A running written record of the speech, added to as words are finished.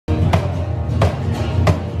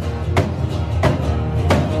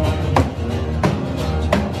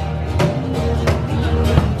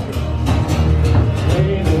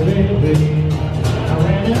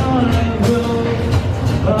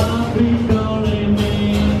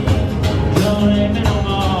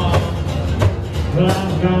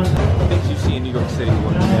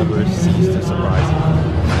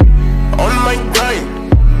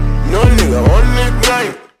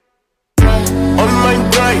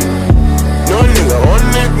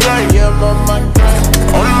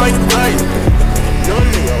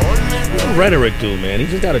Rhekord do, man? He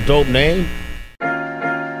just got a dope name.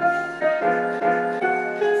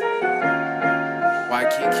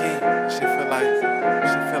 She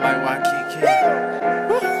feel like Waikiki.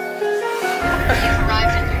 You've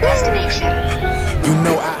arrived at your destination. You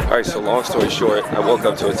know Alright, so long story short, I woke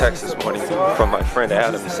up to a text this morning from my friend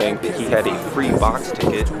Adam saying that he had a free box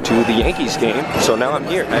ticket to the Yankees game. So now I'm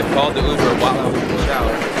here. I called the Uber while I was in the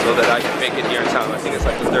shower so that I can make it here in time. I think it's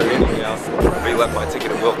like the third inning now. He left my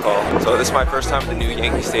ticket at will call. So this is my first time at the new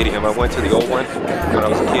Yankee Stadium. I went to the old one when I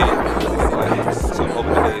was a kid. So I'm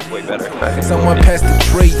hoping today is way better. someone passed the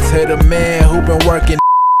treat to the man who been working.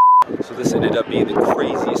 So this ended up being the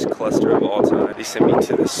craziest cluster of all time. They sent me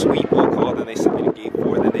to the suite will call, then they sent me to gate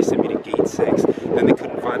 4, then they sent me to gate 6, then they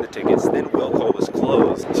couldn't find the tickets, then will call was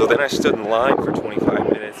closed. So then I stood in line for 25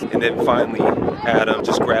 minutes, and then finally Adam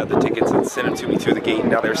just grabbed the tickets and sent them to me through the gate, and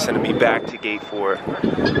now they're sending me back to gate 4.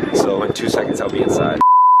 So in 2 seconds I'll be inside.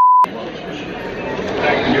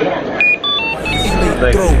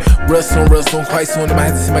 Real soon, quite soon. I might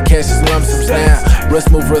have to see my cash just lump some now. Real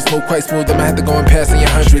smooth, quite smooth. I might have to go and pass on your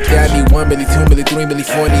 100. I need 1 milli, 2 milli, 3 milli,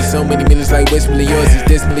 4 need so many millions like which milli yours is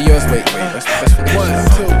this milli yours. Wait, that's for 1,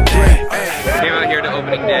 2, 3. Came out here to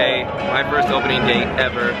opening day, my first opening day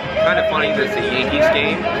ever. Kind of funny that it's a Yankees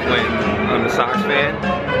game when I'm a Sox fan,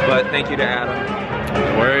 but thank you to Adam.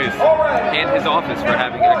 No worries. And his office for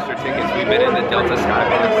having extra tickets. We've been in the Delta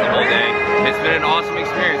Skybox the whole day. It's been an awesome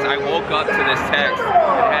experience. I woke up to this text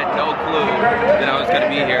and had no clue that I was going to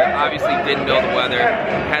be here. Obviously didn't know the weather.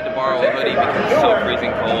 Had to borrow a hoodie because it's so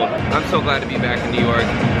freezing cold. I'm so glad to be back in New York.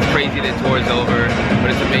 It's crazy that tour's over,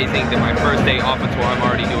 but it's amazing that my first day off a tour I'm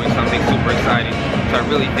already doing something super exciting. So I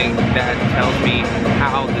really think that tells me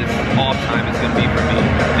how this off time is going to be for me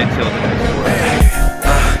until the next tour.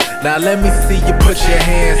 Now let me see you put your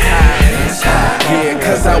hands high. Yeah,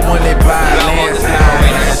 cause I won it by a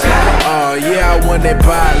landslide. Oh yeah, I won it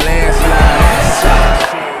by a landslide.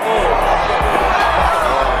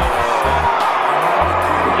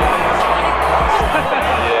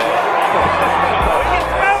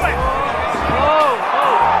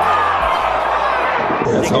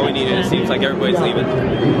 That's all we needed. It seems like everybody's leaving.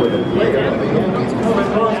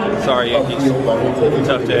 Sorry, Yankees.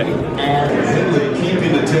 Tough day.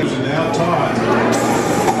 Keeping the tips now tied.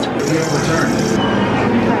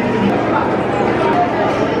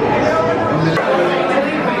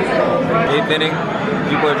 Eighth inning,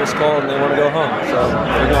 people are just calling. They want to go home, so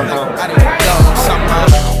we're going home.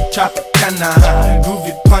 Tropicana,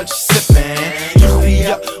 groovy punch sipping. Usually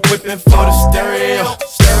up whipping for the stereo.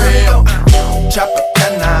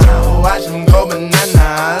 Tropicana, watch them go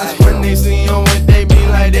bananas. When they see him, they be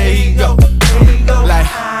like, there he go. Like,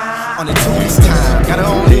 on the 2 weeks time. Got a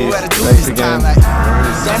whole new attitude this time. Like,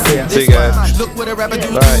 that's it, this one. Look what a rapper do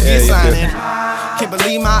to get signing. Can't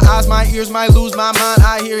believe my eyes, my ears might lose my mind.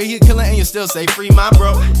 I hear he killing and you still say free my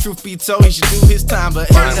bro. Truth be told, he should do his time, but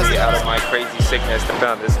finally out of my crazy sickness, I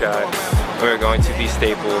found this guy. We're going to the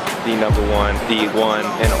staple, the #1, the one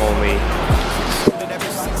and only.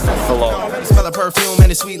 Hello. Smell of perfume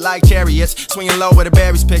and it's sweet like chariots. Swinging low where the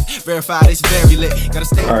berries pick. Verified it's very lit. Gotta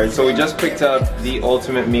stay. Alright, so we just picked up the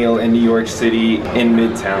ultimate meal in New York City in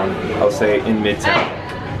Midtown. I'll say in Midtown.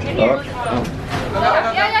 Yeah.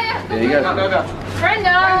 Yeah, you guys.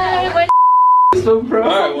 Brenda, So bro.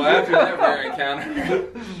 Alright, well after that rare encounter,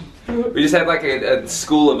 we just had like a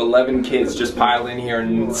school of 11 kids just pile in here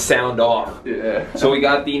and sound off. Yeah. So we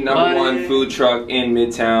got the #1 food truck in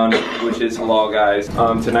Midtown, which is halal, guys.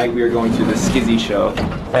 Tonight we are going to the Skizzy show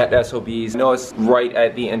at SOB's. I know it's right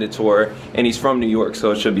at the end of tour, and he's from New York,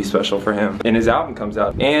 so it should be special for him. And his album comes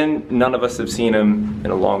out, and none of us have seen him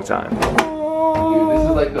in a long time. This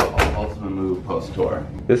is like the ultimate move post-tour.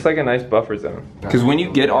 This is like a nice buffer zone. Because when you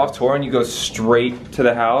get off tour and you go straight to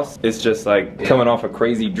the house, it's just like coming off a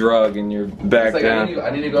crazy drug and you're back like down. I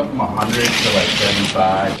need to go from 100 to like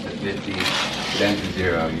 75 to 50, then to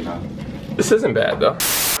 0, you know? This isn't bad though.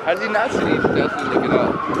 How did he not see me? Definitely look it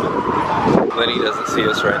up. Lenny doesn't see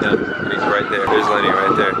us right now, but he's right there. There's Lenny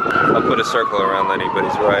right there. I'll put a circle around Lenny, but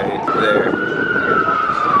he's right there.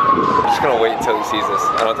 I'm just gonna wait until he sees us.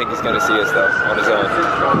 I don't think he's gonna see us though, on his own.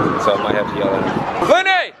 So I might have to yell at him.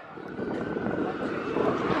 Lenny!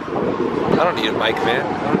 I don't need a mic, man. I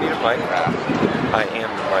don't need a mic. I am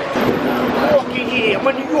the mic. Walking here, I'm a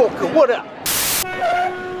New Yorker, what up?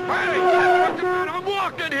 I'm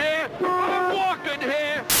walking here! I'm walking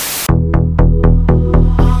here!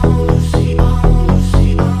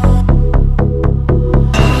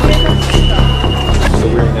 So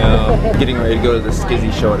we're now getting ready to go to the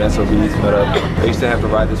Skizzy show at SOB's, but I used to have to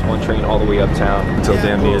ride this one train all the way uptown until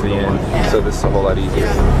damn near the end, so this is a whole lot easier.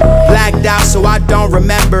 Blacked out so I don't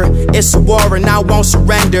remember. It's a war and I won't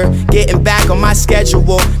surrender. Getting back on my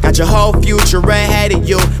schedule. Got your whole future ahead of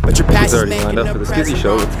you, but your past is already lined up for the Skizzy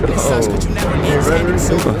show. Let's go.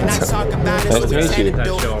 Nice to meet you.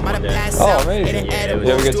 Oh, amazing. Did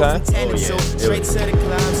you have a good time?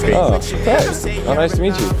 Oh, thanks. Oh, nice to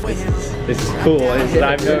meet you. This is cool.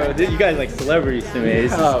 You guys like celebrities to me.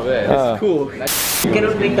 Oh man, this is cool. Oh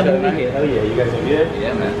yeah, you guys are good?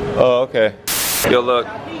 Yeah, man. Oh, okay. Yo, look.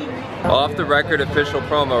 Off the record official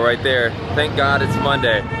promo right there. Thank God it's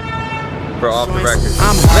Monday for Off the Record.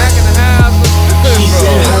 I'm back in the house with the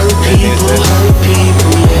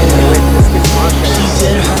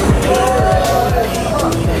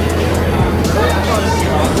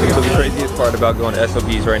So the craziest part about going to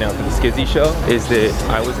SOB's right now for the Skizzy show is that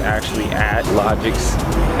I was actually at Logic's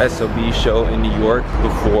SOB show in New York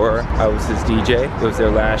before I was his DJ. It was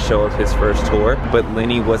their last show of his first tour, but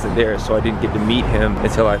Lenny wasn't there, so I didn't get to meet him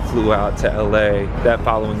until I flew out to LA that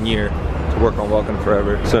following year to work on Welcome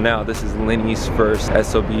Forever. So now this is Lenny's first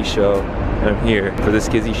SOB show, and I'm here for the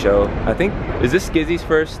Skizzy show. I think, is this Skizzy's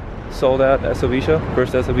first sold out SOB show?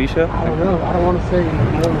 First SOB show? I don't know. I don't want to say.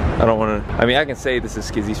 I don't want to. I mean, I can say this is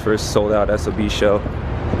Skizzy's first sold out SOB show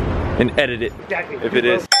and edit it if it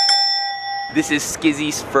is. This is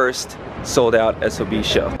Skizzy's first sold out SOB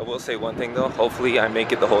show. I will say one thing though. Hopefully I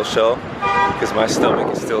make it the whole show because my stomach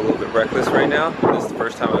is still a little bit reckless right now. This is the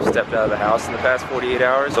first time I've stepped out of the house in the past 48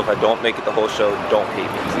 hours. So if I don't make it the whole show, don't hate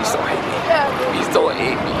me. Please don't hate me. Please don't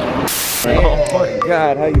hate me. Oh my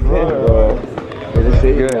God, how you been, bro?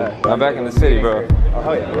 Good. I'm back in the city, bro.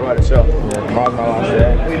 Oh yeah, we're at a show. Yeah. My last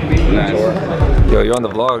day. Nice. Yo, you're on the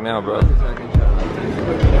vlog now, bro.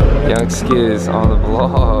 Young Skiz on the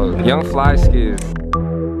vlog. Young Fly Skiz.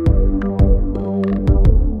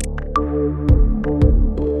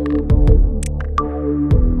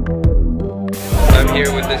 I'm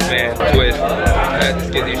here with this man, Twist, at the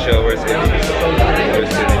Skizzy show. Where's he?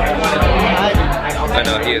 I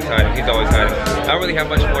know, he is hiding. He's always hiding. I don't really have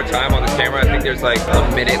much more time on this camera. I think there's like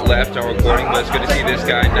a minute left on recording, but it's good to see this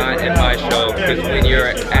guy not in my show, because when you're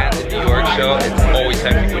at the New York show, it's always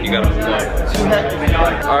hectic when you gotta perform.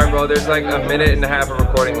 Alright, bro, there's like a minute and a half of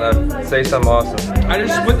recording left. Say something awesome. I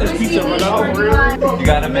just split this pizza right now. You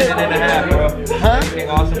got a minute and a half, bro. Huh? Anything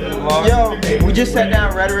awesome for the vlog? Yo, we just sat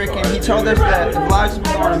down with Rhekord and he told us that the vlogs have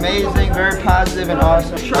been going amazing, very positive and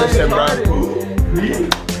awesome. Listen, bro.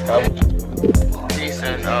 Peace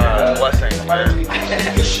and blessings, man.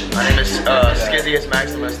 My name is Skizzy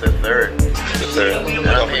Maximus the Third. And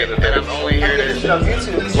I'm only here to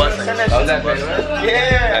blessings.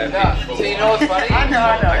 Yeah. So you know what's funny? I know.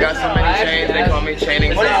 I got so many chains, they call me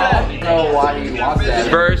chaining. What is that? I don't know why you want that.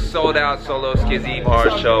 First sold out solo Skizzy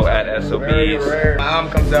Mars show at SOB's. My mom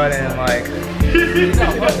comes out and like... I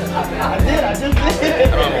just did.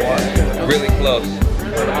 I don't know why. Really close.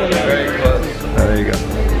 Very close. Oh, there you go.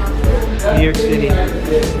 New York City. I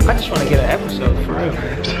just want to get an episode for real.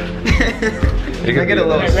 Can I get a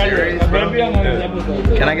little series, bro?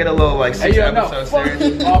 Can I get a little like 6 episode series?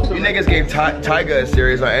 You niggas gave Tyga a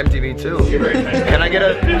series on MTV too. Can I get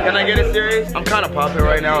a series? I'm kind of popping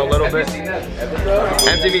right now a little bit.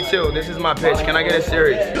 MTV 2, this is my pitch. Can I get a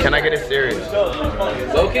series? Can I get a series?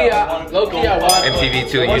 Low-key, I watch. MTV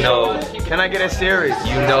 2, you know. Can I get a series?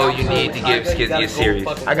 You know you need to give Skizzy a series.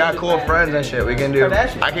 I got cool friends and shit. We can do.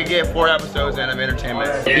 I could get 4 episodes in of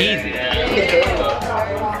entertainment. Easy.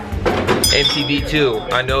 MTV 2,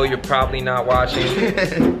 I know you're probably not watching,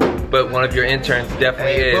 but one of your interns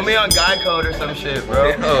definitely is. Put me on Guy Code or some shit,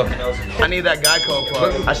 bro. I need that Guy Code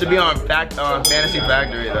plug. I should be on Fantasy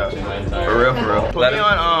Factory though. For real, for real.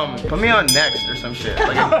 Put me on Next or some shit.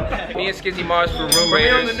 Like, me and Skizzy Mars for Room Raiders. Put me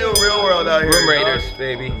on the new Real World out here. Room Raiders,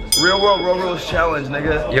 baby. Real World Road Rules Challenge,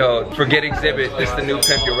 nigga. Yo, forget Exhibit. This is the new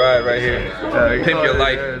Pimp Your Ride right here. Pimp Your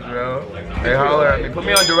Life. Bro. Hey, holler at me. Put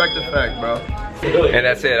me on Direct Effect, bro. And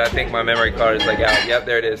that's it. I think my memory card is like out. Yep,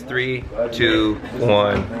 there it is. 3, 2,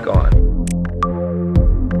 1, gone.